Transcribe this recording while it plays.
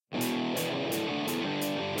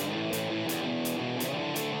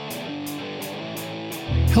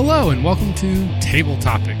Hello and welcome to Table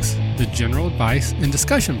Topics, the general advice and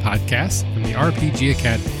discussion podcast from the RPG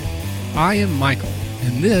Academy. I am Michael,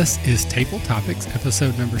 and this is Table Topics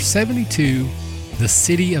episode number 72, The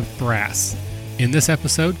City of Brass. In this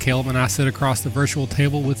episode, Caleb and I sit across the virtual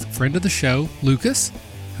table with friend of the show, Lucas,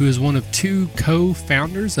 who is one of two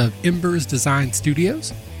co-founders of Embers Design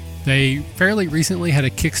Studios. They fairly recently had a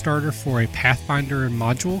Kickstarter for a Pathfinder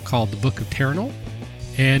module called the Book of Terranol.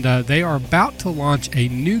 And they are about to launch a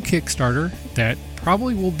new Kickstarter that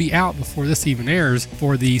probably will be out before this even airs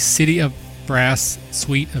for the City of Brass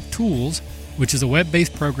suite of tools, which is a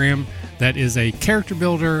web-based program that is a character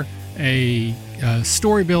builder, a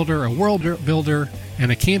story builder, a world builder,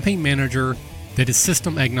 and a campaign manager that is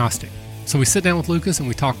system agnostic. So we sit down with Lucas and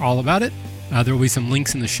we talk all about it. There will be some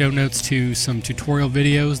links in the show notes to some tutorial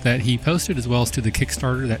videos that he posted, as well as to the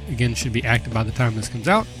Kickstarter that, again, should be active by the time this comes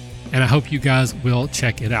out. And I hope you guys will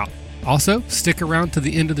check it out. Also, stick around to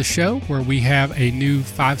the end of the show where we have a new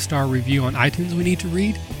 5-star review on iTunes we need to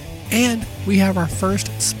read. And we have our first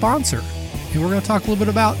sponsor. And we're going to talk a little bit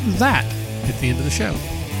about that at the end of the show.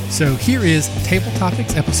 So here is Table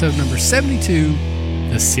Topics episode number 72,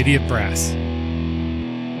 The City of Brass.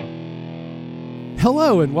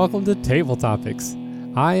 Hello and welcome to Table Topics.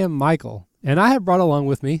 I am Michael, and I have brought along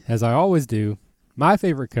with me, as I always do, my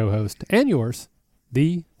favorite co-host and yours,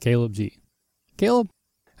 the Caleb G. Caleb,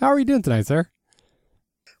 how are you doing tonight, sir?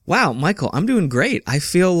 Wow, Michael, I'm doing great. I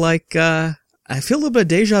feel like a little bit of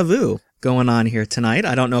deja vu going on here tonight.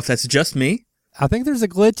 I don't know if that's just me. I think there's a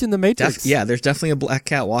glitch in the Matrix. Yeah, there's definitely a black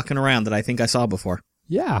cat walking around that I think I saw before.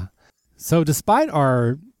 Yeah. So despite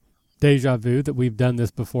our deja vu that we've done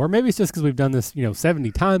this before, maybe it's just because we've done this,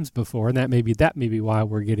 70 times before, and that may be why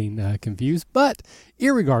we're getting confused. But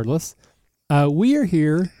irregardless, we are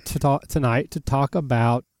here tonight to talk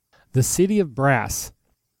about the City of Brass.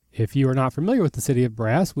 If you are not familiar with the City of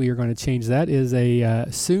Brass, we are going to change that. It is a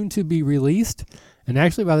soon-to-be released, and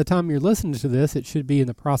actually by the time you're listening to this, it should be in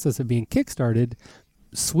the process of being kickstarted,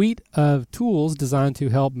 suite of tools designed to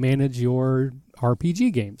help manage your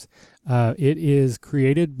RPG games. It is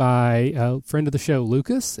created by a friend of the show,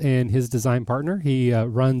 Lucas, and his design partner. He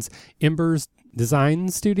runs Embers Design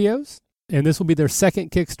Studios. And this will be their second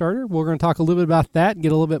Kickstarter. We're going to talk a little bit about that and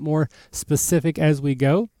get a little bit more specific as we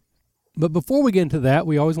go. But before we get into that,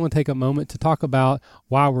 we always want to take a moment to talk about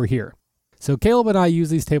why we're here. So Caleb and I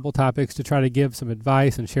use these table topics to try to give some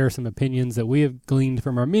advice and share some opinions that we have gleaned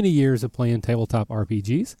from our many years of playing tabletop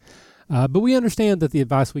RPGs. But we understand that the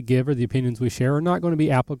advice we give or the opinions we share are not going to be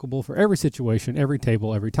applicable for every situation, every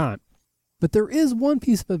table, every time. But there is one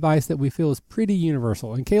piece of advice that we feel is pretty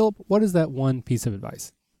universal. And Caleb, what is that one piece of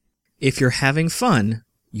advice? If you're having fun,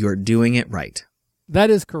 you're doing it right. That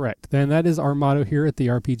is correct. And that is our motto here at the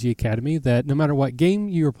RPG Academy, that no matter what game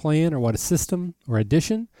you're playing or what system or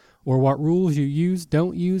edition or what rules you use,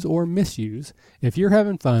 don't use, or misuse, if you're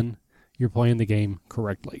having fun, you're playing the game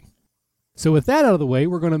correctly. So with that out of the way,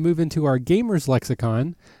 we're going to move into our Gamer's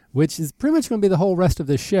Lexicon, which is pretty much going to be the whole rest of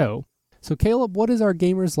this show. So Caleb, what is our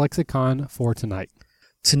Gamer's Lexicon for tonight?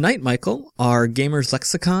 Tonight, Michael, our Gamer's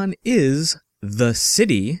Lexicon is the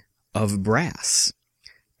City of Brass.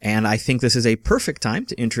 And I think this is a perfect time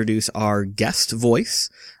to introduce our guest voice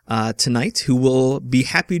tonight, who will be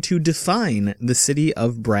happy to define the City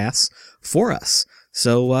of Brass for us.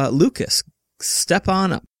 So, Lucas, step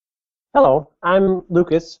on up. Hello, I'm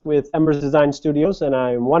Lucas with Embers Design Studios, and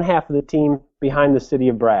I'm one half of the team behind the City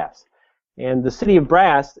of Brass. And the City of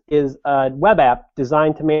Brass is a web app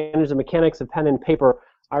designed to manage the mechanics of pen and paper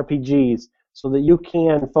RPGs so that you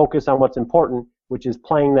can focus on what's important, which is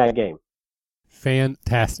playing that game.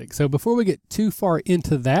 Fantastic. So before we get too far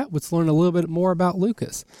into that, let's learn a little bit more about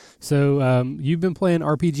Lucas. So you've been playing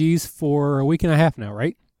RPGs for a week and a half now,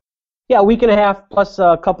 right? Yeah, a week and a half plus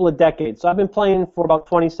a couple of decades. So I've been playing for about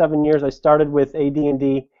 27 years. I started with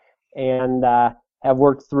AD&D and have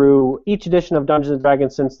worked through each edition of Dungeons &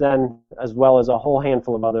 Dragons since then, as well as a whole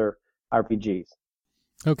handful of other RPGs.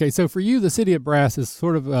 Okay, so for you, the City of Brass is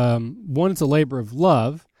sort of, one, it's a labor of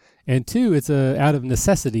love, and two, it's out of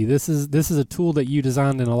necessity. This is a tool that you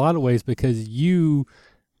designed in a lot of ways because you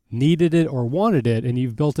needed it or wanted it, and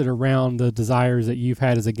you've built it around the desires that you've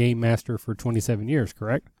had as a game master for 27 years,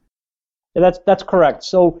 correct? Yeah, that's correct.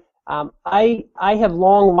 So I have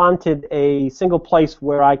long wanted a single place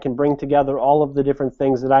where I can bring together all of the different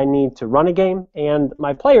things that I need to run a game, and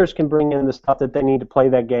my players can bring in the stuff that they need to play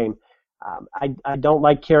that game. I don't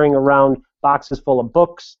like carrying around boxes full of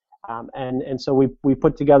books. And so we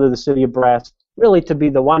put together the City of Brass really to be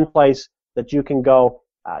the one place that you can go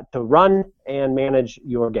to run and manage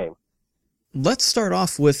your game. let's start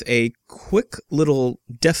off with a quick little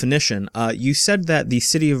definition. You said that the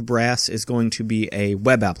City of Brass is going to be a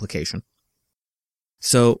web application.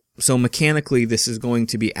 So mechanically, this is going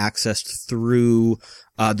to be accessed through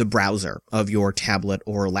the browser of your tablet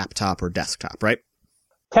or laptop or desktop, right?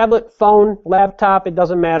 Tablet, phone, laptop, it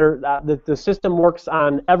doesn't matter. The system works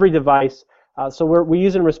on every device. So we're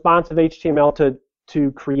using responsive HTML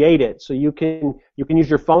to create it. So you can use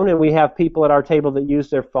your phone, and we have people at our table that use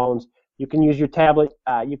their phones. You can use your tablet.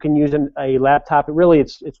 You can use a laptop.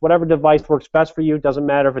 It's whatever device works best for you. It doesn't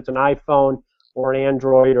matter if it's an iPhone or an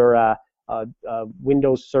Android or a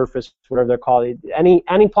Windows Surface, whatever they're called.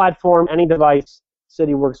 Any platform, any device,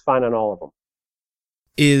 City works fine on all of them.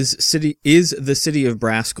 Is the City of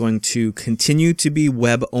Brass going to continue to be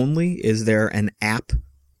web only? Is there an app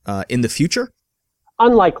in the future?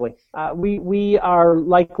 Unlikely. We are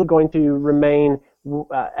likely going to remain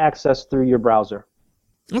accessed through your browser.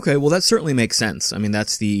 Okay, well that certainly makes sense. I mean,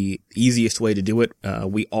 that's the easiest way to do it.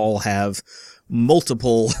 We all have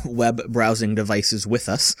multiple web browsing devices with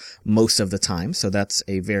us most of the time, so that's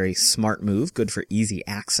a very smart move, good for easy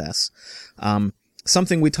access.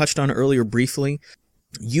 Something we touched on earlier briefly,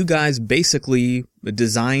 you guys basically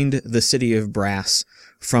designed the City of Brass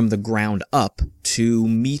from the ground up to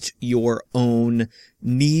meet your own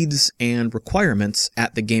needs and requirements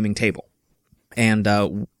at the gaming table. And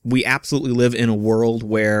we absolutely live in a world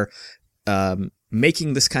where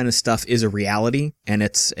making this kind of stuff is a reality, and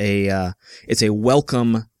it's a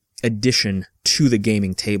welcome addition to the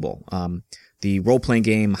gaming table. The role-playing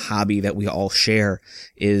game hobby that we all share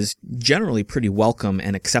is generally pretty welcome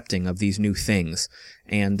and accepting of these new things.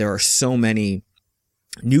 And there are so many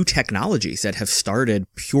new technologies that have started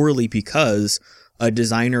purely because a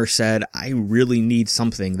designer said, I really need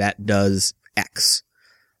something that does X.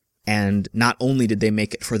 And not only did they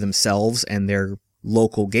make it for themselves and their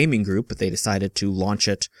local gaming group, but they decided to launch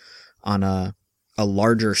it on a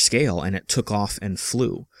larger scale, and it took off and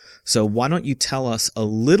flew. So why don't you tell us a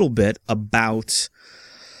little bit about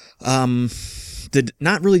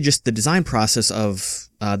not really just the design process of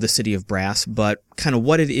the City of Brass, but kind of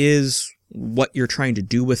what it is, what you're trying to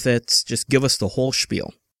do with it. Just give us the whole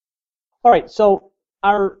spiel. All right, so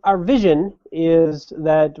our vision is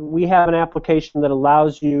that we have an application that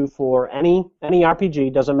allows you for any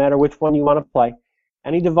RPG, doesn't matter which one you want to play,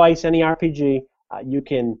 any device, any RPG, you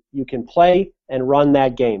can play and run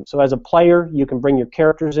that game. So as a player, you can bring your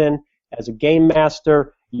characters in. As a game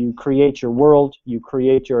master, you create your world, you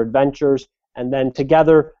create your adventures, and then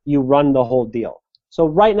together you run the whole deal. So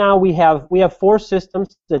right now we have 4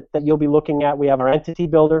 systems that you'll be looking at. We have our entity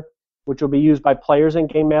builder, which will be used by players and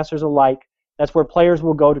game masters alike. That's where players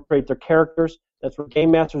will go to create their characters. That's where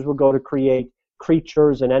game masters will go to create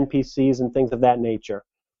creatures and NPCs and things of that nature.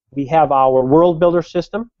 We have our world builder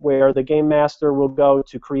system, where the game master will go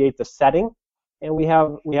to create the setting, and we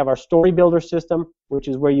have our story builder system, which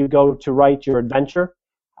is where you go to write your adventure,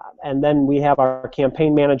 and then we have our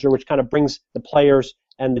campaign manager, which kind of brings the players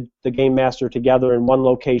and the game master together in one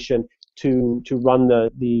location to run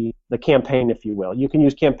the campaign, if you will. You can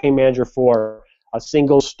use campaign manager for a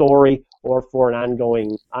single story or for an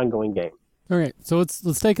ongoing game. All right, so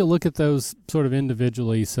let's take a look at those sort of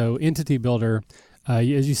individually. So entity builder.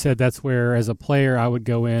 As you said, that's where, as a player, I would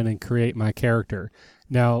go in and create my character.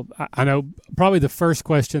 Now, I know probably the first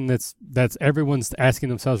question that's everyone's asking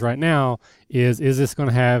themselves right now is this going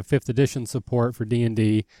to have 5th edition support for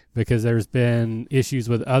D&D? Because there's been issues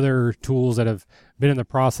with other tools that have been in the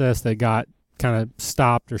process that got kind of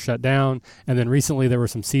stopped or shut down. And then recently there were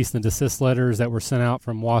some cease and desist letters that were sent out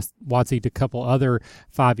from WotC to a couple other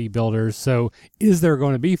 5e builders. So is there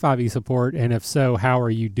going to be 5e support? And if so, how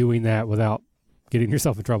are you doing that without getting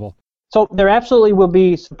yourself in trouble? So there absolutely will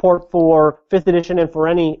be support for 5th edition and for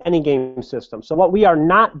any game system. So what we are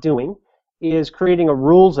not doing is creating a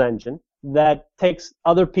rules engine that takes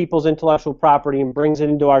other people's intellectual property and brings it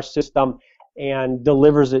into our system and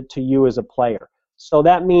delivers it to you as a player. So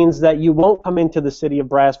that means that you won't come into the City of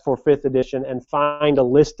Brass for 5th edition and find a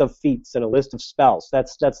list of feats and a list of spells.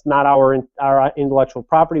 That's not our intellectual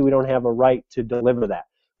property. We don't have a right to deliver that.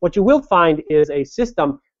 What you will find is a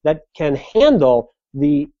system that can handle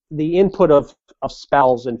the input of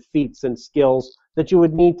spells and feats and skills that you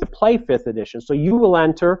would need to play 5th edition. So you will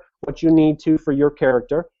enter what you need to for your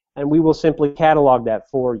character, and we will simply catalog that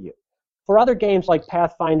for you. For other games like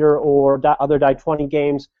Pathfinder or other Die20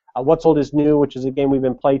 games, What's Old is New, which is a game we've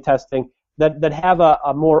been play testing, that have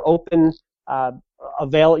a more open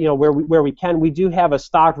where we can. We do have a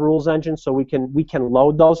stock rules engine, so we can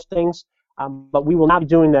load those things. But we will not be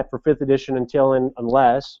doing that for 5th edition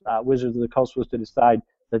unless Wizards of the Coast was to decide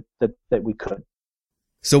that we could.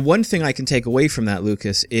 So one thing I can take away from that,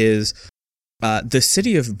 Lucas, is the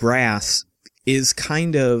City of Brass is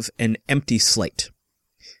kind of an empty slate.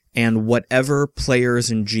 And whatever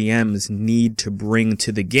players and GMs need to bring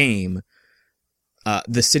to the game,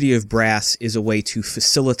 the City of Brass is a way to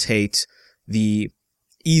facilitate the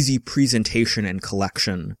easy presentation and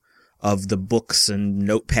collection of the books and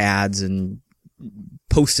notepads and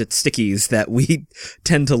post-it stickies that we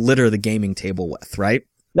tend to litter the gaming table with, right?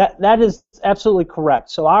 That is absolutely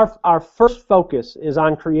correct. So our first focus is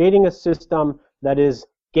on creating a system that is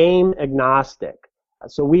game agnostic.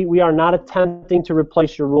 So we are not attempting to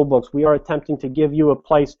replace your rule books. We are attempting to give you a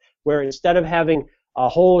place where instead of having a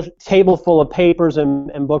whole table full of papers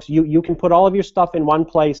and books, you can put all of your stuff in one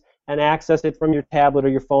place and access it from your tablet or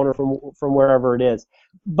your phone or from wherever it is.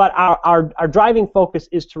 But our driving focus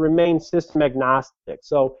is to remain system agnostic.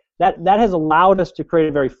 So that has allowed us to create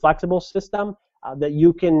a very flexible system that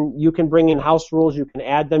you can bring in house rules, you can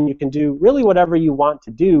add them, you can do really whatever you want to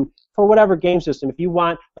do for whatever game system. If you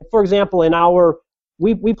want, for example, in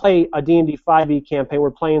we play a D&D 5e campaign. We're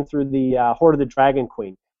playing through the Horde of the Dragon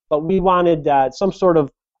Queen, but we wanted some sort of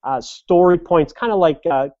story points, kind of like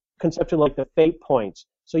conceptually like the fate points.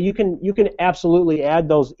 So you can absolutely add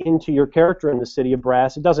those into your character in the City of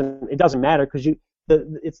Brass. It doesn't matter because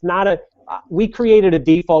it's not a. We created a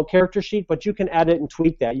default character sheet, but you can edit and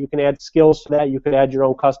tweak that. You can add skills to that. You can add your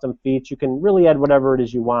own custom feats. You can really add whatever it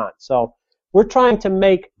is you want. So we're trying to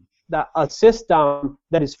make a system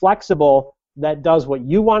that is flexible, that does what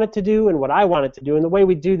you want it to do and what I want it to do. And the way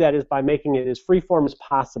we do that is by making it as freeform as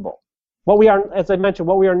possible. What we are, as I mentioned,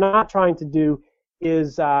 what we are not trying to do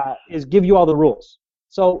is give you all the rules.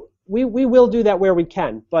 So we will do that where we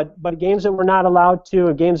can. But games that we're not allowed to,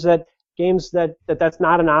 and games that's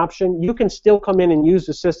not an option, you can still come in and use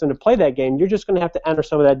the system to play that game. You're just going to have to enter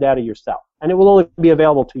some of that data yourself, and it will only be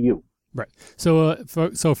available to you. Right. So,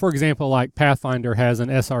 for example, like Pathfinder has an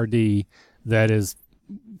SRD that is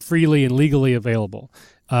freely and legally available.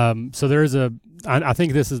 So there's I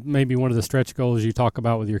think this is maybe one of the stretch goals you talk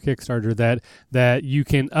about with your Kickstarter, that you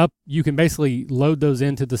can basically load those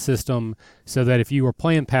into the system so that if you were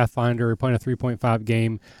playing Pathfinder or playing a 3.5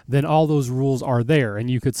 game, then all those rules are there, and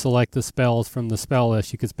you could select the spells from the spell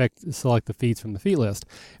list. You could select the feats from the feat list.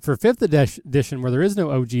 For 5th edition, where there is no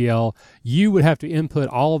OGL, you would have to input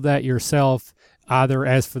all of that yourself, either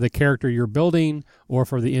as for the character you're building or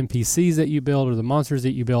for the NPCs that you build or the monsters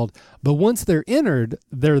that you build. But once they're entered,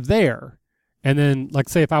 they're there. And then, like,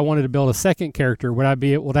 say if I wanted to build a second character, would I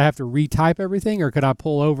have to retype everything, or could I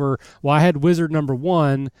pull over, well, I had wizard number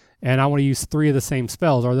 1 and I want to use 3 of the same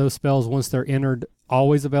spells. Are those spells, once they're entered,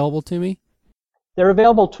 always available to me? They're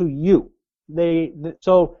available to you.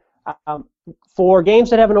 For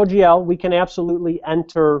games that have an OGL, we can absolutely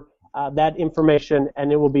enter that information,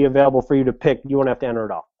 and it will be available for you to pick. You won't have to enter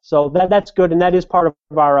it all. So that's good, and that is part of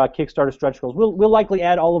our Kickstarter stretch goals. We'll likely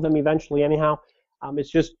add all of them eventually anyhow.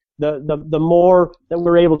 It's just the more that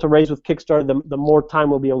we're able to raise with Kickstarter, the more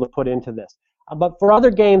time we'll be able to put into this. But for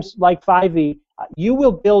other games like 5e, you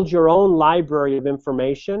will build your own library of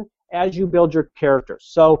information as you build your characters.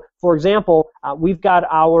 So, for example, we've got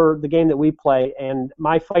the game that we play, and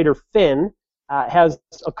my fighter Finn has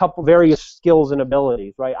a couple various skills and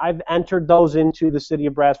abilities, right? I've entered those into the City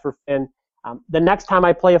of Brass for Finn. The next time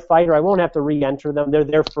I play a fighter, I won't have to re-enter them. They're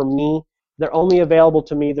there for me. They're only available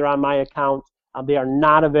to me. They're on my account. They are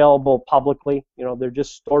not available publicly. They're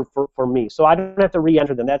just stored for me. So I don't have to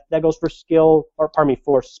re-enter them. That goes for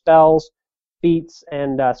for spells, feats,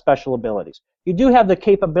 and special abilities. You do have the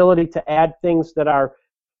capability to add things that are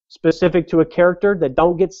specific to a character that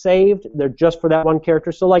don't get saved. They're just for that one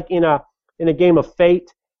character. So like in a game of Fate,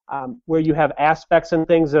 where you have aspects and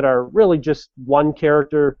things that are really just one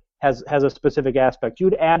character has a specific aspect,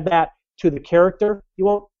 you'd add that to the character.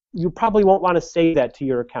 You probably won't want to save that to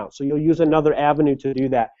your account, so you'll use another avenue to do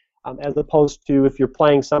that, as opposed to if you're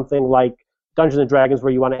playing something like Dungeons & Dragons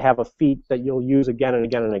where you want to have a feat that you'll use again and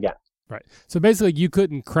again and again. Right. So basically you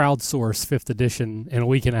couldn't crowdsource 5th edition in a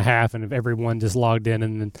week and a half, and if everyone just logged in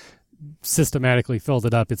and then systematically filled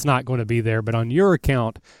it up, it's not going to be there. But on your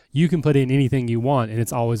account, you can put in anything you want, and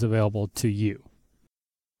it's always available to you.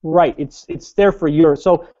 Right. It's there for you.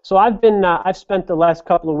 So I've spent the last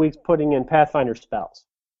couple of weeks putting in Pathfinder spells.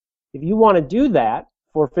 If you want to do that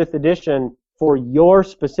for 5th edition for your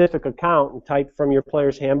specific account and type from your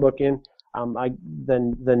player's handbook in,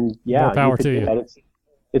 then yeah, more power to you.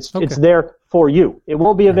 It's there for you. It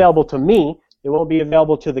won't be available to me. It won't be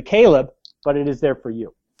available to the Caleb, but it is there for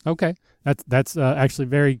you. Okay, that's actually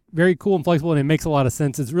very, very cool and flexible, and it makes a lot of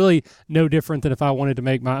sense. It's really no different than if I wanted to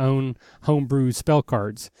make my own homebrew spell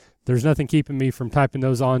cards. There's nothing keeping me from typing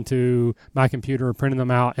those onto my computer and printing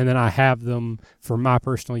them out, and then I have them for my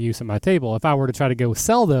personal use at my table. If I were to try to go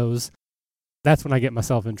sell those, that's when I get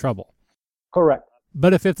myself in trouble. Correct.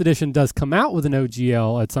 But if 5th edition does come out with an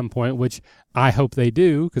OGL at some point, which I hope they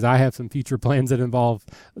do, because I have some future plans that involve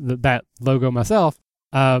that logo myself,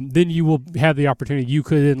 then you will have the opportunity. You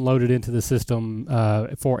could then load it into the system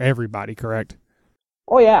for everybody, correct?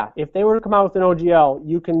 Oh yeah, if they were to come out with an OGL,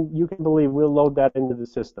 you can believe we'll load that into the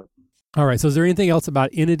system. All right, so is there anything else about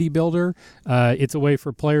Entity Builder? It's a way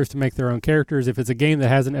for players to make their own characters. If it's a game that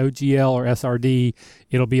has an OGL or SRD,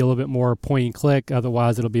 it'll be a little bit more point and click.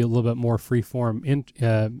 Otherwise, it'll be a little bit more free-form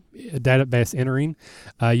database entering.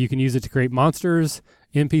 You can use it to create monsters,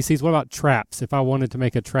 NPCs. What about traps? If I wanted to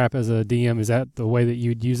make a trap as a DM, is that the way that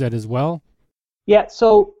you'd use that as well? Yeah,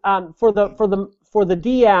 so for the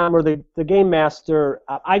DM or the game master,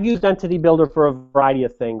 I've used Entity Builder for a variety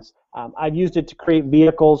of things. I've used it to create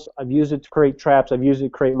vehicles. I've used it to create traps. I've used it to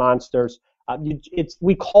create monsters.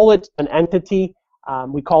 We call it an entity.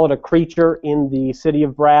 We call it a creature in the City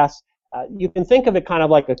of Brass. You can think of it kind of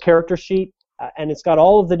like a character sheet, and it's got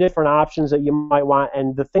all of the different options that you might want,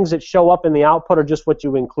 and the things that show up in the output are just what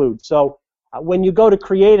you include. So when you go to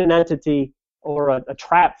create an entity or a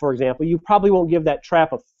trap, for example, you probably won't give that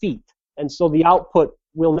trap a feat. And so the output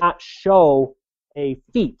will not show a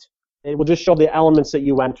feat. It will just show the elements that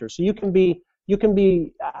you enter. So you can be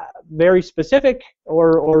very specific,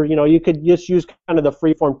 or you could just use kind of the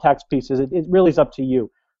freeform text pieces. It really is up to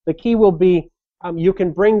you. The key will be you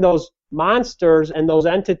can bring those monsters and those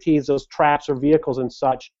entities, those traps or vehicles and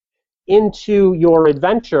such, into your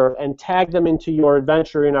adventure and tag them into your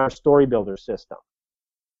adventure in our Story Builder system.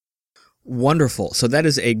 Wonderful. So that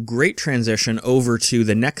is a great transition over to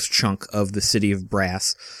the next chunk of the City of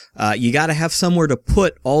Brass. You got to have somewhere to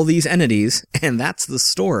put all these entities, and that's the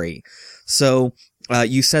story. So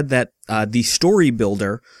you said that the Story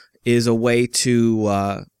Builder is a way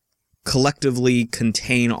to collectively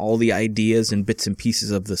contain all the ideas and bits and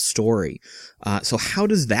pieces of the story. So how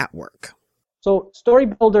does that work? So Story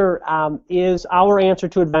Builder is our answer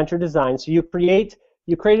to adventure design. So you create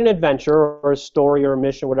an adventure or a story or a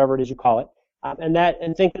mission, whatever it is you call it,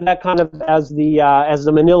 and think of that kind of as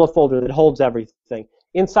the manila folder that holds everything.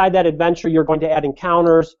 Inside that adventure, you're going to add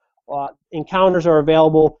encounters. Encounters are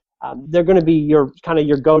available. They're going to be your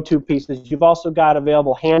go-to pieces. You've also got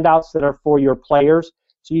available handouts that are for your players.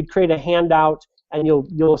 So you'd create a handout and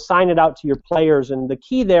you'll assign it out to your players. And the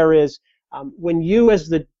key there is when you, as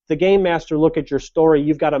the game master, look at your story,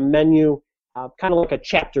 you've got a menu. Kind of like a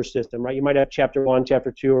chapter system, right? You might have chapter 1,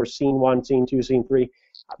 chapter 2, or scene 1, scene 2, scene 3.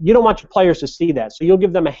 You don't want your players to see that, so you'll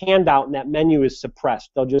give them a handout, and that menu is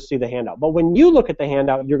suppressed. They'll just see the handout. But when you look at the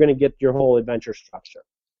handout, you're going to get your whole adventure structure.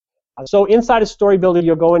 So inside of Story Builder,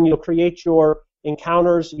 you'll go and you'll create your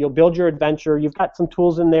encounters. You'll build your adventure. You've got some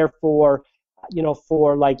tools in there for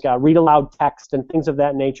read aloud text and things of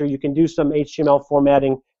that nature. You can do some HTML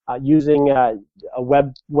formatting. Using a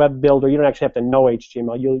web builder. You don't actually have to know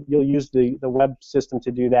HTML. You'll use the web system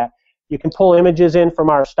to do that. You can pull images in from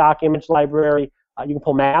our stock image library. You can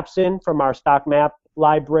pull maps in from our stock map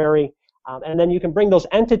library. And then you can bring those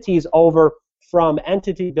entities over from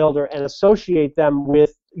Entity Builder and associate them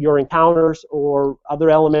with your encounters or other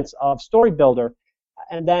elements of Story Builder.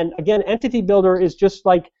 And then, again, Entity Builder is just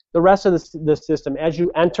like the rest of the system. As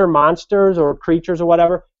you enter monsters or creatures or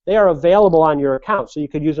whatever, they are available on your account. So you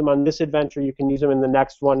could use them on this adventure, you can use them in the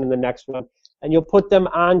next one, and the next one. And you'll put them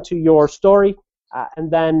onto your story, and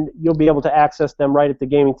then you'll be able to access them right at the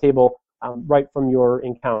gaming table, right from your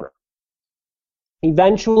encounter.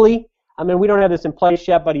 Eventually, we don't have this in place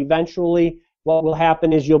yet, but eventually what will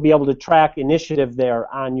happen is you'll be able to track initiative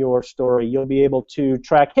there on your story. You'll be able to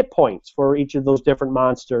track hit points for each of those different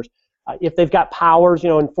monsters. If they've got powers, in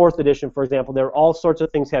 4th edition, for example, there are all sorts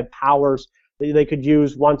of things had powers that they could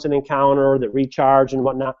use once an encounter that recharge and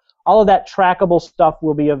whatnot. All of that trackable stuff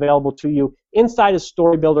will be available to you inside a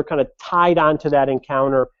Story Builder, kind of tied onto that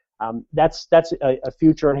encounter. That's a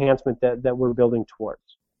future enhancement that we're building towards.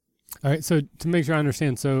 All right, so to make sure I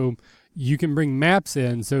understand, so you can bring maps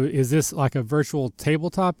in. So is this like a virtual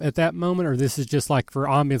tabletop at that moment, or this is just like for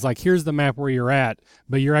ambience, like here's the map where you're at,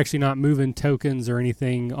 but you're actually not moving tokens or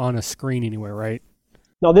anything on a screen anywhere, right?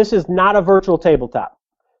 No, this is not a virtual tabletop.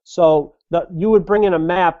 So you would bring in a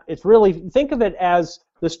map. It's really, think of it as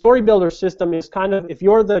the Story Builder system is kind of, if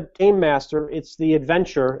you're the game master, it's the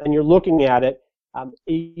adventure, and you're looking at it.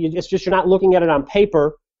 It's just you're not looking at it on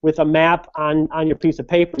paper with a map on your piece of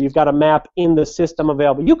paper. You've got a map in the system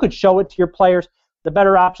available. You could show it to your players. The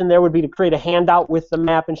better option there would be to create a handout with the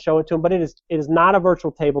map and show it to them, but it is not a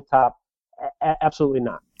virtual tabletop. Absolutely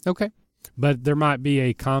not. Okay. but there might be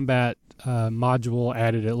a combat module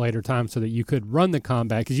added at later time so that you could run the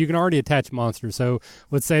combat, because you can already attach monsters. So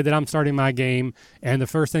let's say that I'm starting my game, and the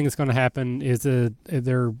first thing that's going to happen is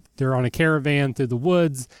they're on a caravan through the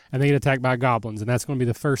woods, and they get attacked by goblins, and that's going to be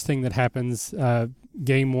the first thing that happens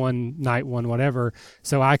game one, night one, whatever.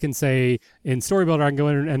 So I can say in Story Builder, I can go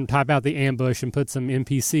in and type out the ambush and put some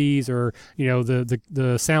NPCs, or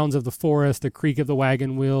the sounds of the forest, the creak of the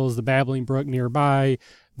wagon wheels, the babbling brook nearby.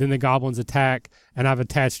 Then the goblins attack, and I've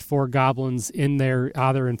attached 4 goblins in there,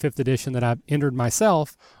 either in 5th edition that I've entered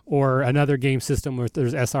myself, or another game system where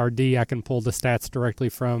there's SRD. I can pull the stats directly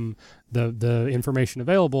from the information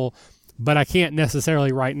available, but I can't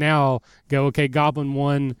necessarily right now go, okay, Goblin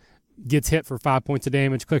 1 gets hit for 5 points of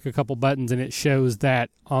damage, click a couple buttons, and it shows that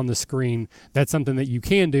on the screen. That's something that you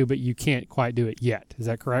can do, but you can't quite do it yet. Is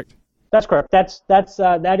that correct? That's correct.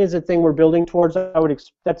 That is a thing we're building towards.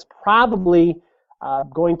 That's probably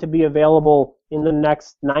going to be available in the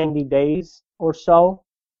next 90 days or so,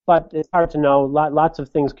 but it's hard to know. Lots of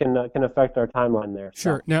things can affect our timeline there.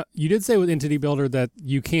 Sure. So. Now, you did say with Entity Builder that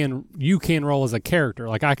you can roll as a character.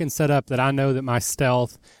 Like, I can set up that I know that my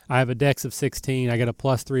stealth, I have a dex of 16, I get a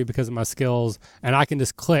 +3 because of my skills, and I can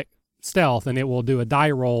just click stealth, and it will do a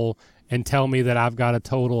die roll and tell me that I've got a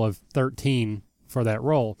total of 13 for that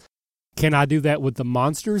roll. Can I do that with the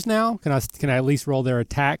monsters now? Can I at least roll their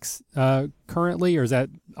attacks currently, or is that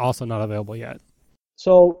also not available yet?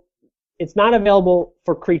 So it's not available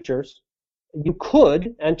for creatures. You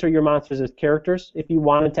could enter your monsters as characters if you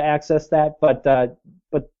wanted to access that, but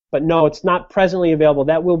no, it's not presently available.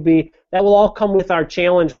 That will all come with our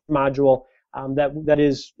challenge module that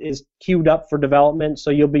is queued up for development. So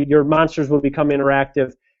your monsters will become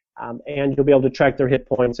interactive, and you'll be able to track their hit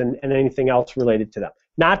points and anything else related to them.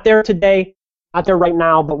 Not there today, not there right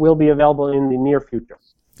now, but will be available in the near future.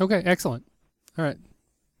 Okay, excellent. All right.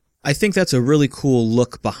 I think that's a really cool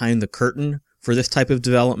look behind the curtain for this type of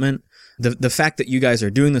development. The fact that you guys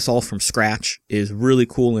are doing this all from scratch is really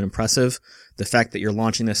cool and impressive. The fact that you're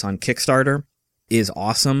launching this on Kickstarter is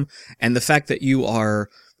awesome. And the fact that you are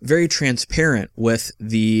very transparent with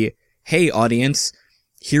the, hey, audience,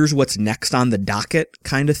 here's what's next on the docket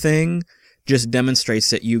kind of thing, just demonstrates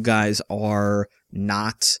that you guys are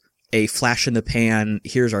not a flash in the pan,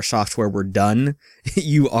 here's our software, we're done.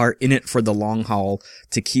 You are in it for the long haul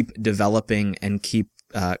to keep developing and keep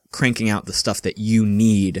cranking out the stuff that you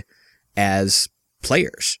need as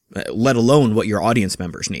players, let alone what your audience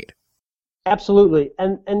members need. Absolutely,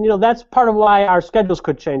 and that's part of why our schedules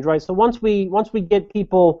could change, right? So once we get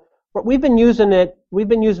people, we've been using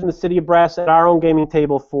the City of Brass at our own gaming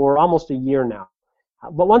table for almost a year now.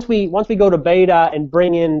 But once we go to beta and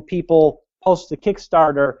bring in people post the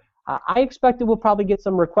Kickstarter, I expect that we'll probably get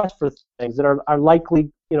some requests for things that are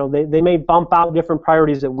likely, they may bump out different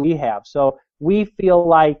priorities that we have. So we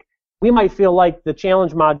might feel like the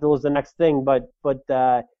challenge module is the next thing, but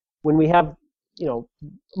when we have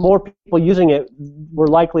more people using it, we're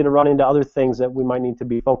likely to run into other things that we might need to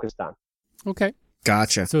be focused on. Okay.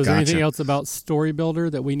 Gotcha. So is there anything else about Story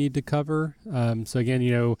Builder that we need to cover? So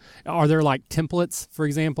again, are there like templates, for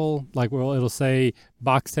example, like it'll say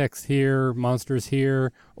box text here, monsters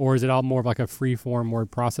here, or is it all more of like a free-form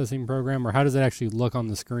word processing program, or how does it actually look on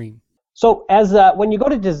the screen? So when you go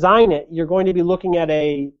to design it, you're going to be looking at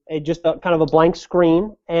just a kind of a blank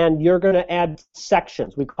screen, and you're going to add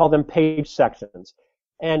sections. We call them page sections.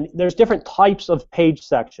 And there's different types of page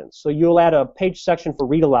sections. So you'll add a page section for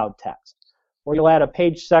read aloud text, or you'll add a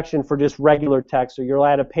page section for just regular text, or you'll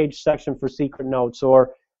add a page section for secret notes,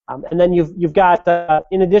 and then you've got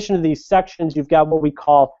in addition to these sections, you've got what we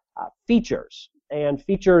call features, and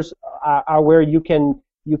features are where you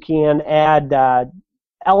can add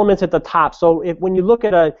elements at the top. So when you look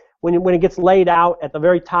at when it gets laid out at the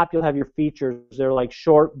very top, you'll have your features. They're like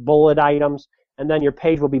short bullet items, and then your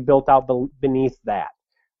page will be built out beneath that.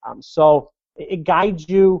 So it guides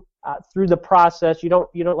you through the process. You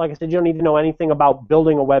don't like I said, you don't need to know anything about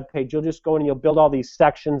building a web page. You'll just go in and you'll build all these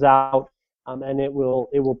sections out, and it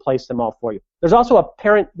will place them all for you. There's also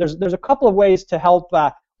there's a couple of ways to help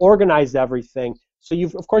organize everything. So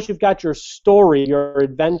you've got your story, your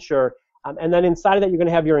adventure, and then inside of that you're going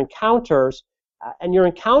to have your encounters, and your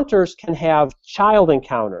encounters can have child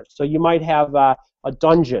encounters. So you might have a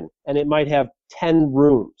dungeon, and it might have 10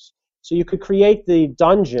 rooms. So you could create the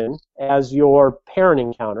dungeon as your parent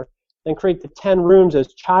encounter, then create the 10 rooms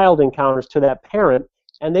as child encounters to that parent,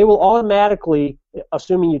 and they will automatically,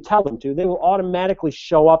 assuming you tell them to, they will automatically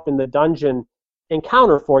show up in the dungeon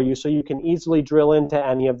encounter for you, so you can easily drill into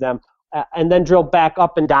any of them and then drill back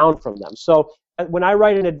up and down from them. So when I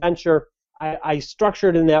write an adventure, I structure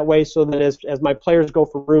it in that way so that as my players go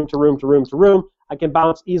from room to room to room to room, I can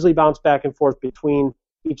easily bounce back and forth between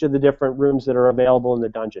each of the different rooms that are available in the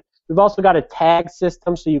dungeon. We've also got a tag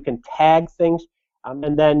system, so you can tag things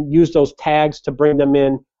and then use those tags to bring them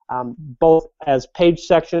in both as page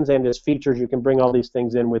sections and as features. You can bring all these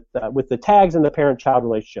things in with the tags and the parent-child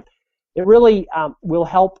relationship. It really will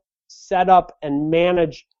help set up and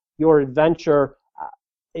manage your adventure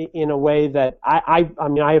in a way that I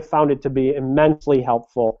have found it to be immensely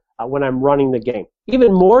helpful when I'm running the game.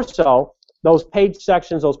 Even more so, those page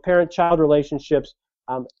sections, those parent-child relationships,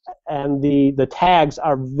 and the tags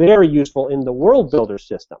are very useful in the world builder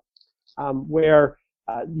system, where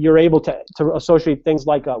you're able to associate things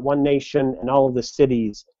like one nation and all of the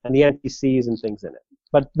cities and the NPCs and things in it.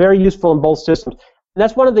 But very useful in both systems. And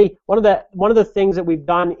that's one of the things that we've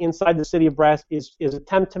done inside the City of Brass is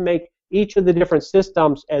attempt to make each of the different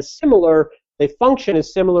systems as similar, they function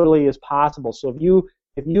as similarly as possible. So if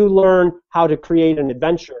you learn how to create an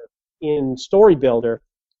adventure in Story Builder,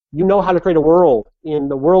 you know how to create a world in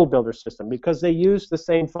the World Builder system because they use the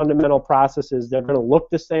same fundamental processes. They're going to look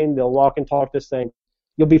the same. They'll walk and talk the same.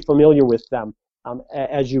 You'll be familiar with them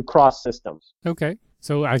as you cross systems. Okay.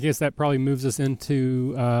 So I guess that probably moves us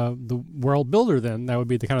into the World Builder then. That would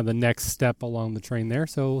be the next step along the train there.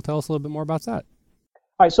 So tell us a little bit more about that.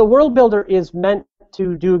 All right, so World Builder is meant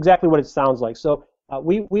to do exactly what it sounds like. So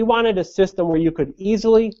we wanted a system where you could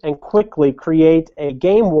easily and quickly create a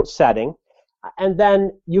game setting, and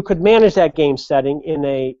then you could manage that game setting in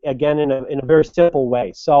a very simple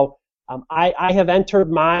way. So I have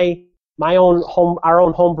entered our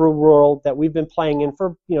own homebrew world that we've been playing in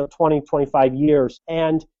for 20, 25 years,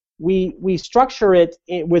 and we structure it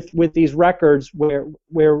with these records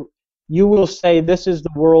where you will say this is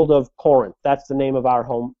the world of Corinth. That's the name of our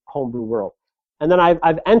homebrew world. And then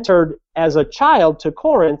I've entered as a child to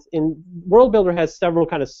Corinth. In World Builder has several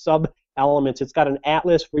kind of sub-elements. It's got an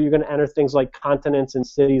atlas where you're going to enter things like continents and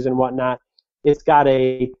cities and whatnot. It's got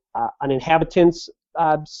an inhabitants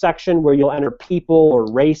section where you'll enter people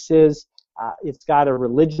or races. It's got a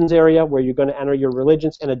religions area where you're going to enter your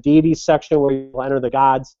religions, and a deities section where you'll enter the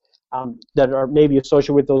gods that are maybe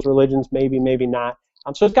associated with those religions, maybe not.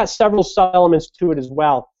 So it's got several sub-elements to it as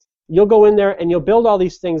well. You'll go in there and you'll build all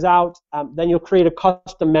these things out. Then you'll create a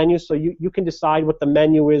custom menu, so you can decide what the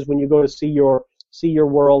menu is when you go to see your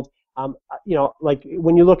world. Like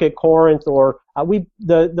when you look at Corinth or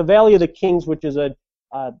the Valley of the Kings, which is a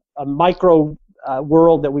micro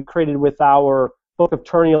world that we created with our Book of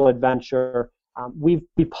Turnial adventure. We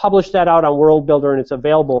published that out on World Builder and it's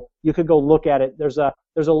available. You could go look at it. There's a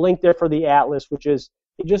link there for the atlas, which is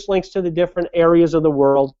it just links to the different areas of the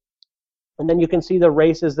world, and then you can see the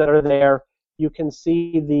races that are there. You can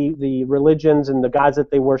see the religions and the gods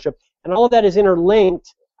that they worship, and all of that is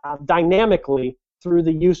interlinked dynamically through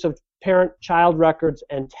the use of parent-child records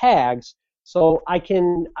and tags. So I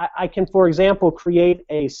can, for example, create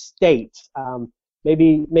a state.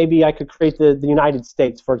 Maybe I could create the United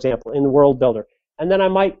States, for example, in the World Builder, and then I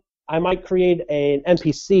might create an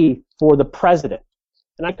NPC for the president,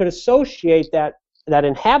 and I could associate that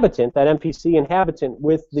inhabitant, that NPC inhabitant,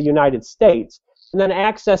 with the United States, and then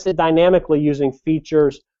access it dynamically using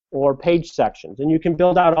features or page sections. And you can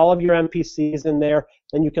build out all of your NPCs in there,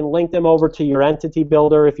 then you can link them over to your entity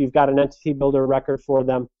builder if you've got an entity builder record for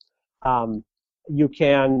them. You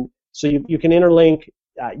can interlink.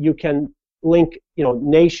 You can link,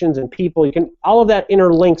 nations and people. All of that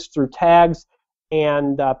interlinks through tags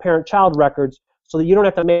and parent-child records, so that you don't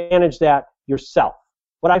have to manage that yourself.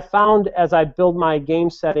 What I found as I build my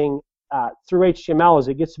game setting through HTML is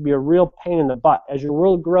it gets to be a real pain in the butt. As your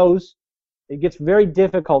world grows, it gets very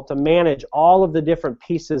difficult to manage all of the different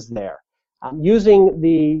pieces there. Using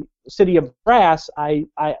the City of Brass,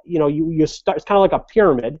 you start. It's kind of like a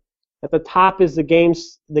pyramid. At the top is the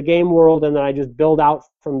game world, and then I just build out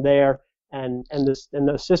from there, and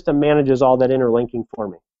the system manages all that interlinking for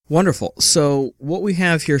me. Wonderful. So what we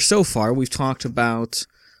have here so far, we've talked about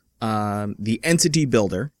the entity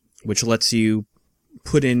builder, which lets you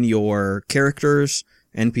put in your characters,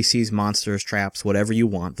 NPCs, monsters, traps, whatever you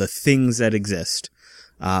want, the things that exist.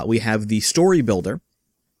 We have the story builder,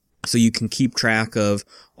 so you can keep track of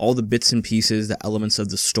all the bits and pieces, the elements of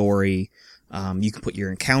the story. You can put your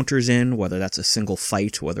encounters in, whether that's a single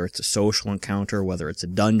fight, whether it's a social encounter, whether it's a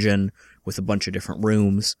dungeon with a bunch of different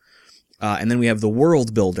rooms. And then we have the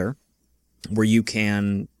world builder, where you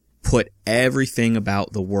can put everything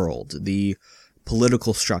about the world, the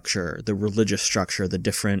political structure, the religious structure, the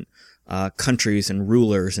different countries and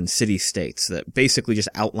rulers and city-states that basically just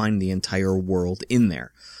outline the entire world in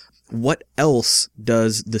there. What else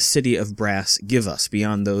does the City of Brass give us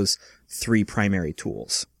beyond those three primary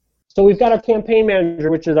tools? So we've got our campaign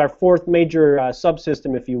manager, which is our fourth major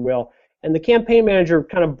subsystem, if you will. And the campaign manager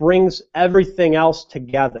kind of brings everything else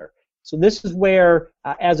together. So this is where,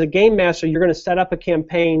 as a game master, you're going to set up a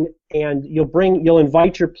campaign, and you'll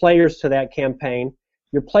invite your players to that campaign.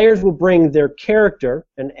 Your players will bring their character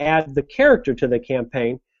and add the character to the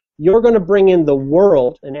campaign. You're going to bring in the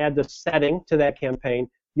world and add the setting to that campaign.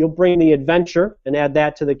 You'll bring the adventure and add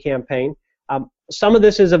that to the campaign. Some of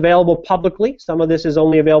this is available publicly. Some of this is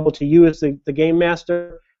only available to you as the game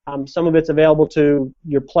master. Some of it's available to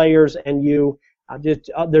your players and you.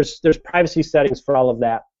 There's privacy settings for all of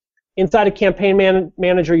that. Inside a campaign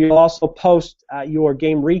manager, you'll also post your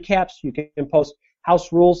game recaps. You can post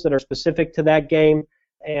house rules that are specific to that game,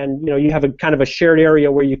 and you have a kind of a shared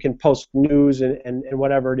area where you can post news and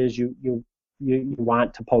whatever it is you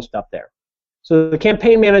want to post up there. So the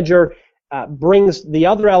campaign manager brings the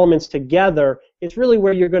other elements together. It's really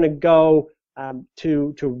where you're going to go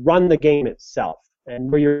to run the game itself, and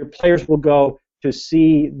where your players will go to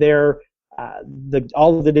see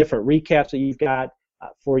all of the different recaps that you've got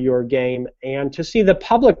for your game, and to see the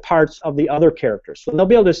public parts of the other characters. So they'll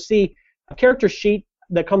be able to see a character sheet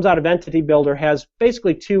that comes out of Entity Builder has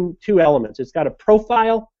basically two elements. It's got a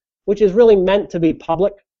profile, which is really meant to be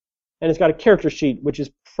public, and it's got a character sheet, which is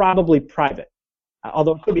probably private,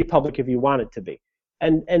 although it could be public if you want it to be.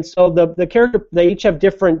 And so the character, they each have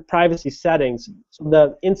different privacy settings.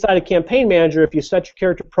 So inside a campaign manager, if you set your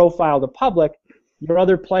character profile to public, your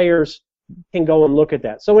other players can go and look at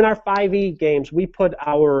that. So in our 5e games, we put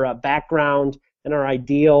our background and our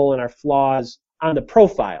ideal and our flaws on the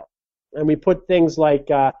profile. And we put things like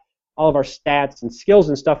all of our stats and skills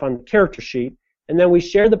and stuff on the character sheet. And then we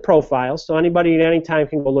share the profiles, so anybody at any time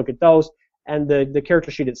can go look at those. And the character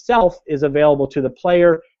sheet itself is available to the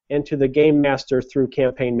player and to the game master through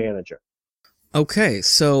Campaign Manager. Okay,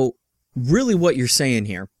 so really what you're saying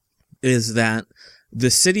here is that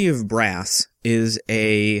the City of Brass is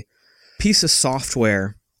a piece of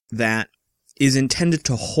software that is intended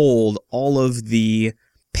to hold all of the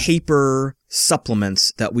paper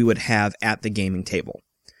supplements that we would have at the gaming table.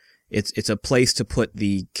 It's a place to put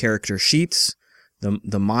the character sheets,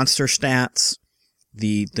 the monster stats,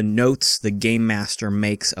 the notes the game master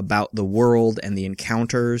makes about the world and the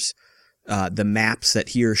encounters, the maps that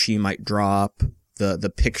he or she might draw up,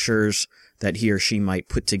 the pictures that he or she might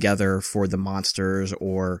put together for the monsters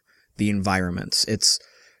or the environments. It's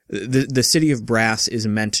the City of Brass is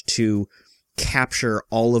meant to capture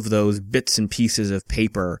all of those bits and pieces of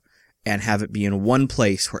paper and have it be in one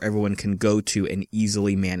place where everyone can go to and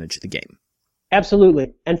easily manage the game.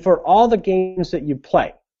 Absolutely. And for all the games that you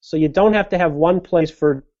play. So you don't have to have one place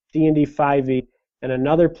for D&D 5e and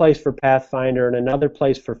another place for Pathfinder and another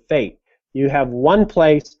place for Fate. You have one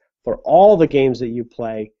place for all the games that you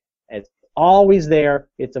play. It's always there.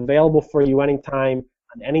 It's available for you anytime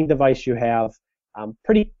on any device you have.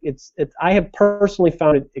 I have personally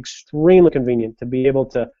found it extremely convenient to be able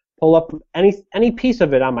to pull up any piece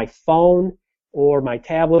of it on my phone or my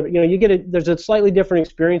tablet. There's a slightly different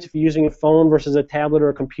experience if you're using a phone versus a tablet or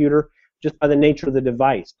a computer, just by the nature of the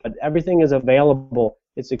device. But everything is available.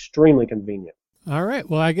 It's extremely convenient. All right.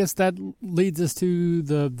 Well, I guess that leads us to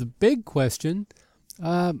the big question.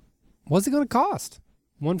 What's it going to cost?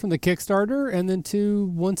 One, from the Kickstarter, and then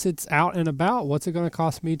two, once it's out and about, what's it going to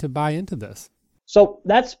cost me to buy into this? So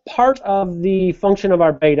that's part of the function of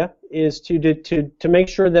our beta, is to make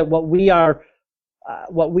sure that what we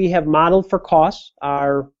have modeled for costs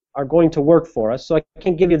are going to work for us. So I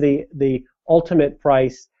can't give you the ultimate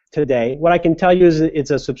price today. What I can tell you is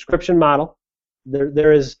it's a subscription model.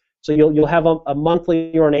 So you'll have a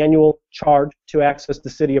monthly or an annual charge to access the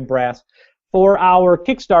City of Brass. For our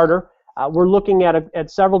Kickstarter, we're looking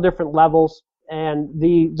at several different levels, and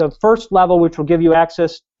the first level, which will give you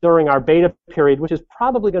access during our beta period, which is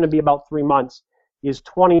probably going to be about 3 months, is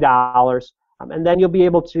 $20. And then you'll be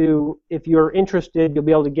able to, if you're interested, you'll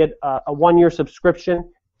be able to get a 1-year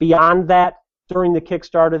subscription beyond that during the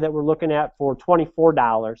Kickstarter that we're looking at for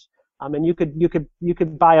 $24. And you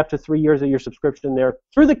could buy up to 3 years of your subscription there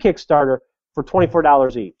through the Kickstarter for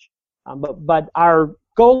 $24 each. But our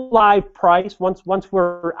go live price, once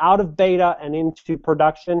we're out of beta and into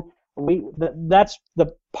production, that's the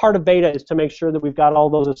part of beta, is to make sure that we've got all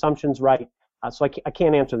those assumptions right. So I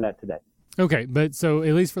can't answer that today. Okay, but so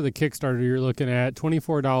at least for the Kickstarter, you're looking at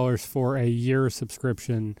 $24 for a year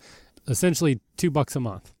subscription, essentially $2 a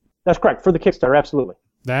month. That's correct, for the Kickstarter, absolutely.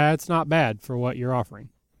 That's not bad for what you're offering.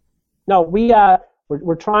 No,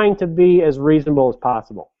 we're trying to be as reasonable as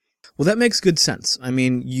possible. Well, that makes good sense. I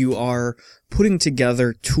mean, you are putting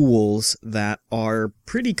together tools that are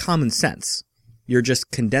pretty common sense. You're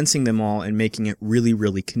just condensing them all and making it really,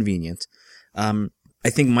 really convenient. I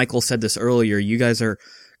think Michael said this earlier. You guys are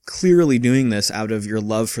clearly doing this out of your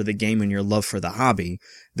love for the game and your love for the hobby.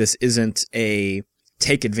 This isn't a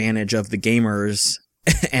take advantage of the gamers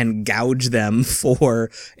and gouge them for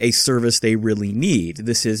a service they really need.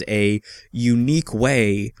 This is a unique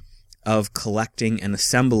way of collecting and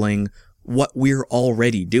assembling what we're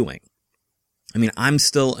already doing. I mean, I'm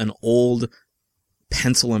still an old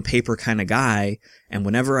pencil and paper kind of guy, and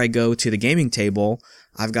whenever I go to the gaming table,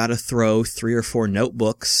 I've got to throw 3 or 4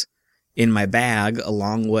 notebooks in my bag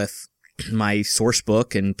along with my source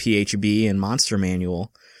book and PHB and Monster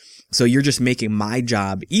Manual. So you're just making my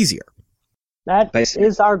job easier. That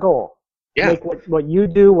is our goal. Yeah. Make what you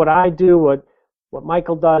do, what I do, what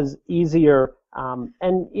Michael does easier.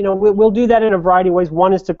 And, you know, we'll do that in a variety of ways.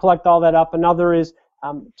 One is to collect all that up. Another is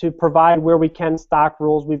to provide where we can stock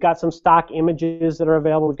rules. We've got some stock images that are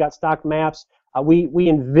available. We've got stock maps. We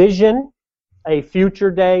envision a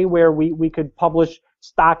future day where we could publish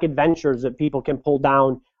stock adventures that people can pull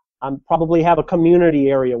down. Probably have a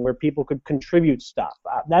community area where people could contribute stuff.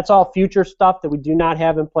 That's all future stuff that we do not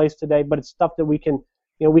have in place today, but it's stuff that we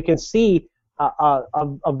can see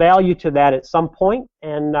a value to that at some point,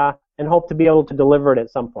 and hope to be able to deliver it at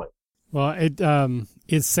some point. Well,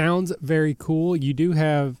 it sounds very cool. You do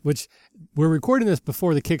have, which we're recording this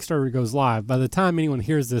before the Kickstarter goes live. By the time anyone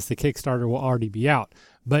hears this, the Kickstarter will already be out.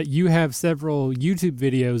 But you have several YouTube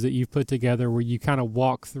videos that you've put together where you kind of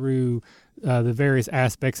walk through the various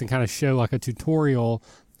aspects and kind of show like a tutorial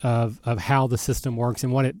of how the system works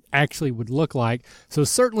and what it actually would look like. So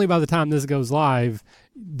certainly by the time this goes live,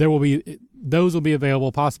 those will be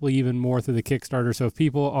available, possibly even more through the Kickstarter. So if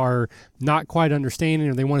people are not quite understanding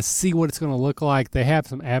or they want to see what it's going to look like, they have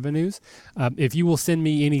some avenues. If you will send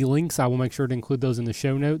me any links, I will make sure to include those in the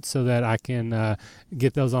show notes so that I can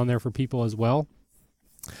get those on there for people as well.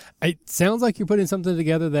 It sounds like you're putting something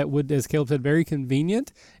together that would, as Caleb said, very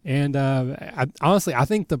convenient. And honestly, I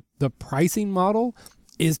think the pricing model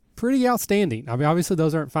is pretty outstanding. I mean, obviously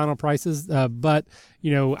those aren't final prices, but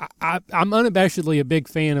you know, I'm unabashedly a big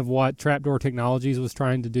fan of what Trapdoor Technologies was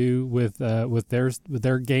trying to do with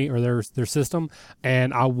their game or their system,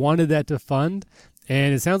 and I wanted that to fund.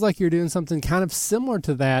 And it sounds like you're doing something kind of similar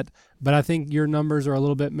to that, but I think your numbers are a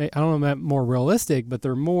little bit, I don't know about more realistic, but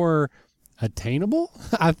they're more attainable,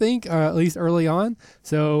 I think, at least early on.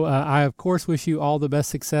 So I, of course, wish you all the best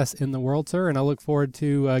success in the world, sir, and I look forward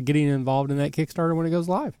to getting involved in that Kickstarter when it goes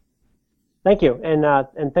live. Thank you,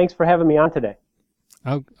 and thanks for having me on today.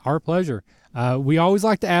 Oh, our pleasure. We always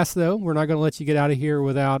like to ask, though, we're not going to let you get out of here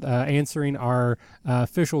without answering our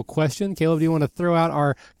official question. Caleb, do you want to throw out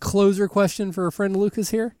our closer question for a friend Lucas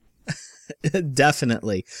here?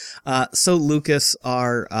 Definitely. So, Lucas,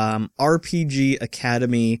 our RPG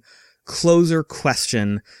Academy closer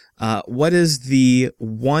question. What is the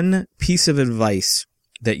one piece of advice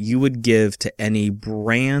that you would give to any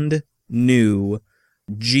brand new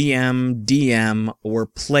GM, DM, or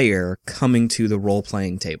player coming to the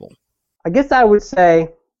role-playing table? I guess I would say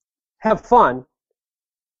have fun.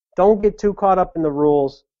 Don't get too caught up in the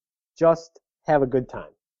rules. Just have a good time.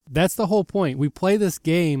 That's the whole point. We play this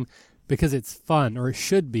game because it's fun, or it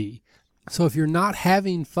should be. So if you're not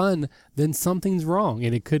having fun, then something's wrong.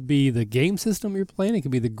 And it could be the game system you're playing. It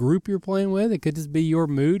could be the group you're playing with. It could just be your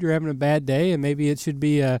mood. You're having a bad day, and maybe it should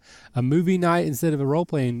be a movie night instead of a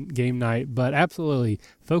role-playing game night. But absolutely,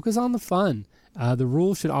 focus on the fun. The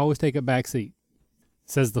rules should always take a back seat,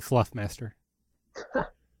 says the Fluff Master.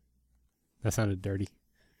 That sounded dirty.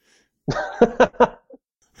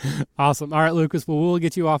 Awesome. All right, Lucas. Well, we'll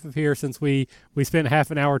get you off of here since we spent half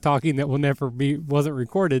an hour talking that wasn't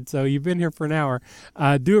recorded. So you've been here for an hour.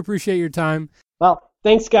 Do appreciate your time. Well,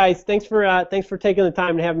 thanks, guys. Thanks for taking the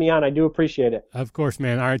time to have me on. I do appreciate it. Of course,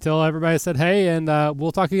 man. All right. Tell everybody I said hey, and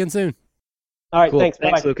we'll talk again soon. All right. Cool. Thanks.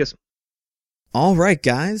 Thanks, bye. Lucas. All right,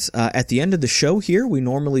 guys. At the end of the show here, we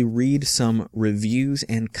normally read some reviews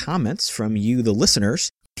and comments from you, the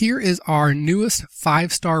listeners. Here is our newest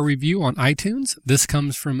 5-star review on iTunes. This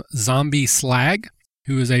comes from Zombie Slag,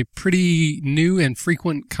 who is a pretty new and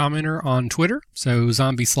frequent commenter on Twitter. So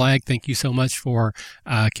Zombie Slag, thank you so much for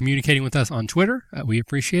communicating with us on Twitter. We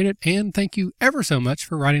appreciate it. And thank you ever so much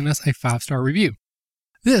for writing us a 5-star review.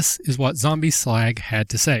 This is what Zombie Slag had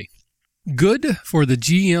to say. Good for the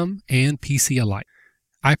GM and PC alike.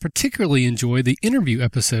 I particularly enjoy the interview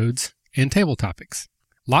episodes and table topics.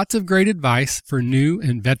 Lots of great advice for new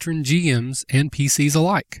and veteran GMs and PCs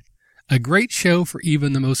alike. A great show for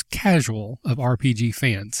even the most casual of RPG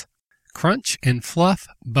fans. Crunch and fluff,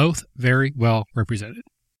 both very well represented.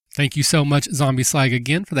 Thank you so much, Zombie Slag,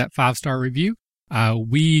 again for that 5-star review.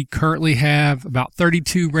 We currently have about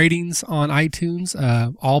 32 ratings on iTunes.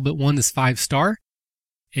 All but one is 5-star.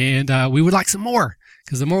 And we would like some more,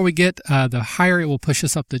 because the more we get, the higher it will push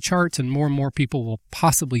us up the charts and more people will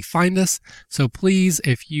possibly find us. So please,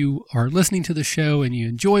 if you are listening to the show and you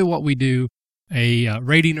enjoy what we do, a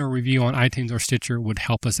rating or review on iTunes or Stitcher would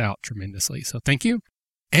help us out tremendously. So thank you.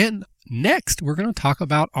 And next, we're going to talk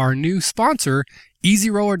about our new sponsor,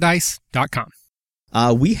 EasyRollerDice.com.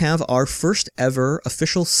 We have our first ever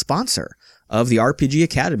official sponsor of the RPG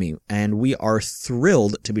Academy, and we are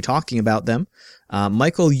thrilled to be talking about them.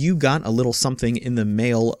 Michael, you got a little something in the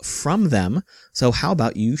mail from them, so how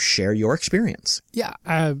about you share your experience? Yeah,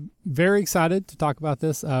 I'm very excited to talk about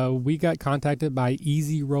this. We got contacted by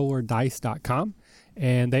EasyRollerDice.com,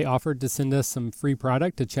 and they offered to send us some free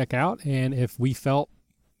product to check out, and if we felt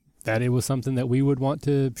that it was something that we would want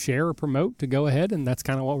to share or promote, to go ahead, and that's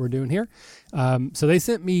kind of what we're doing here. So they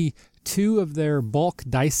sent me 2 of their bulk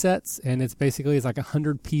dice sets, and it's like a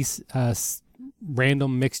 100-piece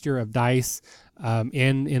random mixture of dice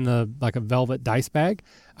in like a velvet dice bag.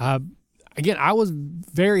 Again, I was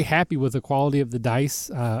very happy with the quality of the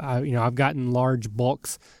dice. I've gotten large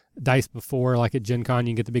bulks dice before, like at Gen Con,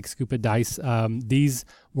 you can get the big scoop of dice. These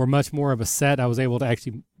were much more of a set. I was able to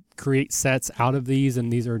actually create sets out of these,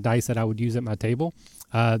 and these are dice that I would use at my table.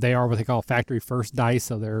 They are what they call factory first dice,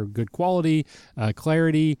 so they're good quality,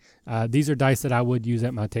 clarity. These are dice that I would use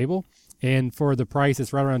at my table. And for the price,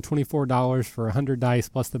 it's right around $24 for 100 dice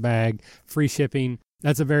plus the bag, free shipping.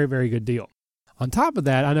 That's a very, very good deal. On top of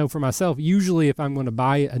that, I know for myself, usually if I'm going to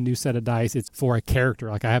buy a new set of dice, it's for a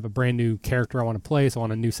character. Like I have a brand new character I want to play, so I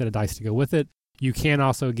want a new set of dice to go with it. You can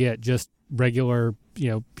also get just regular,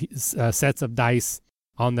 sets of dice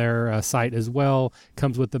on their site as well.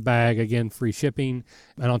 Comes with the bag, again, free shipping.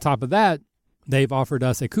 And on top of that, they've offered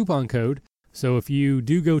us a coupon code. So if you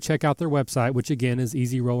do go check out their website, which again is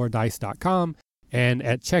EasyRollerDice.com, and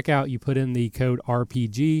at checkout you put in the code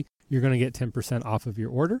RPG, you're going to get 10% off of your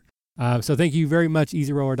order. So thank you very much,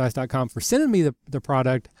 EasyRollerDice.com, for sending me the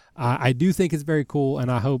product. I do think it's very cool,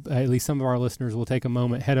 and I hope at least some of our listeners will take a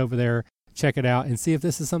moment, head over there, check it out, and see if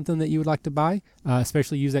this is something that you would like to buy.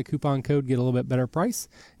 Especially use that coupon code, get a little bit better price.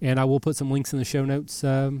 And I will put some links in the show notes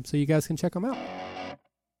so you guys can check them out.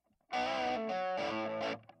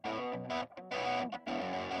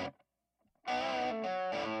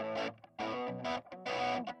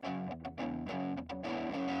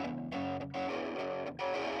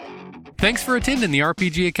 Thanks for attending the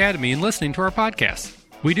RPG Academy and listening to our podcast.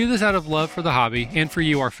 We do this out of love for the hobby and for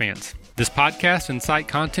you, our fans. This podcast and site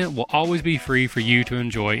content will always be free for you to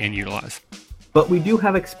enjoy and utilize. But we do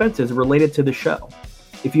have expenses related to the show.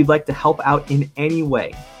 If you'd like to help out in any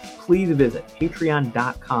way, please visit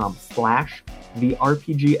patreon.com/the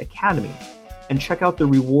RPG Academy and check out the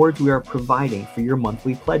rewards we are providing for your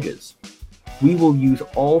monthly pledges. We will use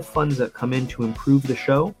all funds that come in to improve the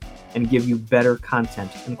show and give you better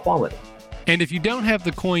content and quality. And if you don't have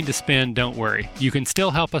the coin to spend, don't worry. You can still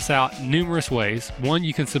help us out numerous ways. One,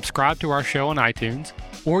 you can subscribe to our show on iTunes,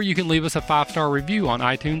 or you can leave us a 5-star review on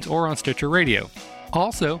iTunes or on Stitcher Radio.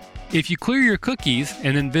 Also, if you clear your cookies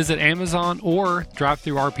and then visit Amazon or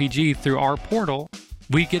DriveThruRPG through our portal,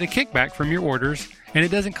 we get a kickback from your orders, and it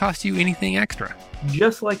doesn't cost you anything extra.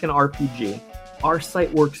 Just like an RPG, our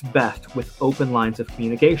site works best with open lines of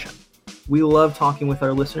communication. We love talking with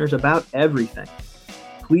our listeners about everything.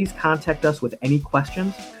 Please contact us with any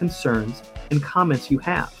questions, concerns, and comments you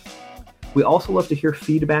have. We also love to hear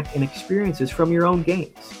feedback and experiences from your own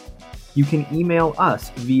games. You can email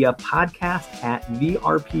us via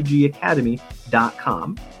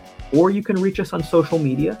podcast@therpgacademy.com, or you can reach us on social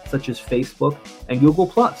media such as Facebook and Google+.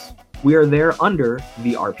 We are there under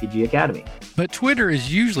the RPG Academy. But Twitter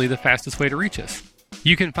is usually the fastest way to reach us.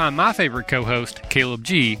 You can find my favorite co-host, Caleb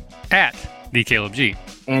G, at the Caleb G.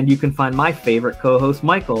 And you can find my favorite co-host,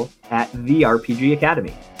 Michael, at the RPG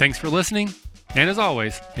Academy. Thanks for listening. And as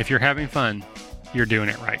always, if you're having fun, you're doing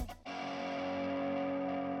it right.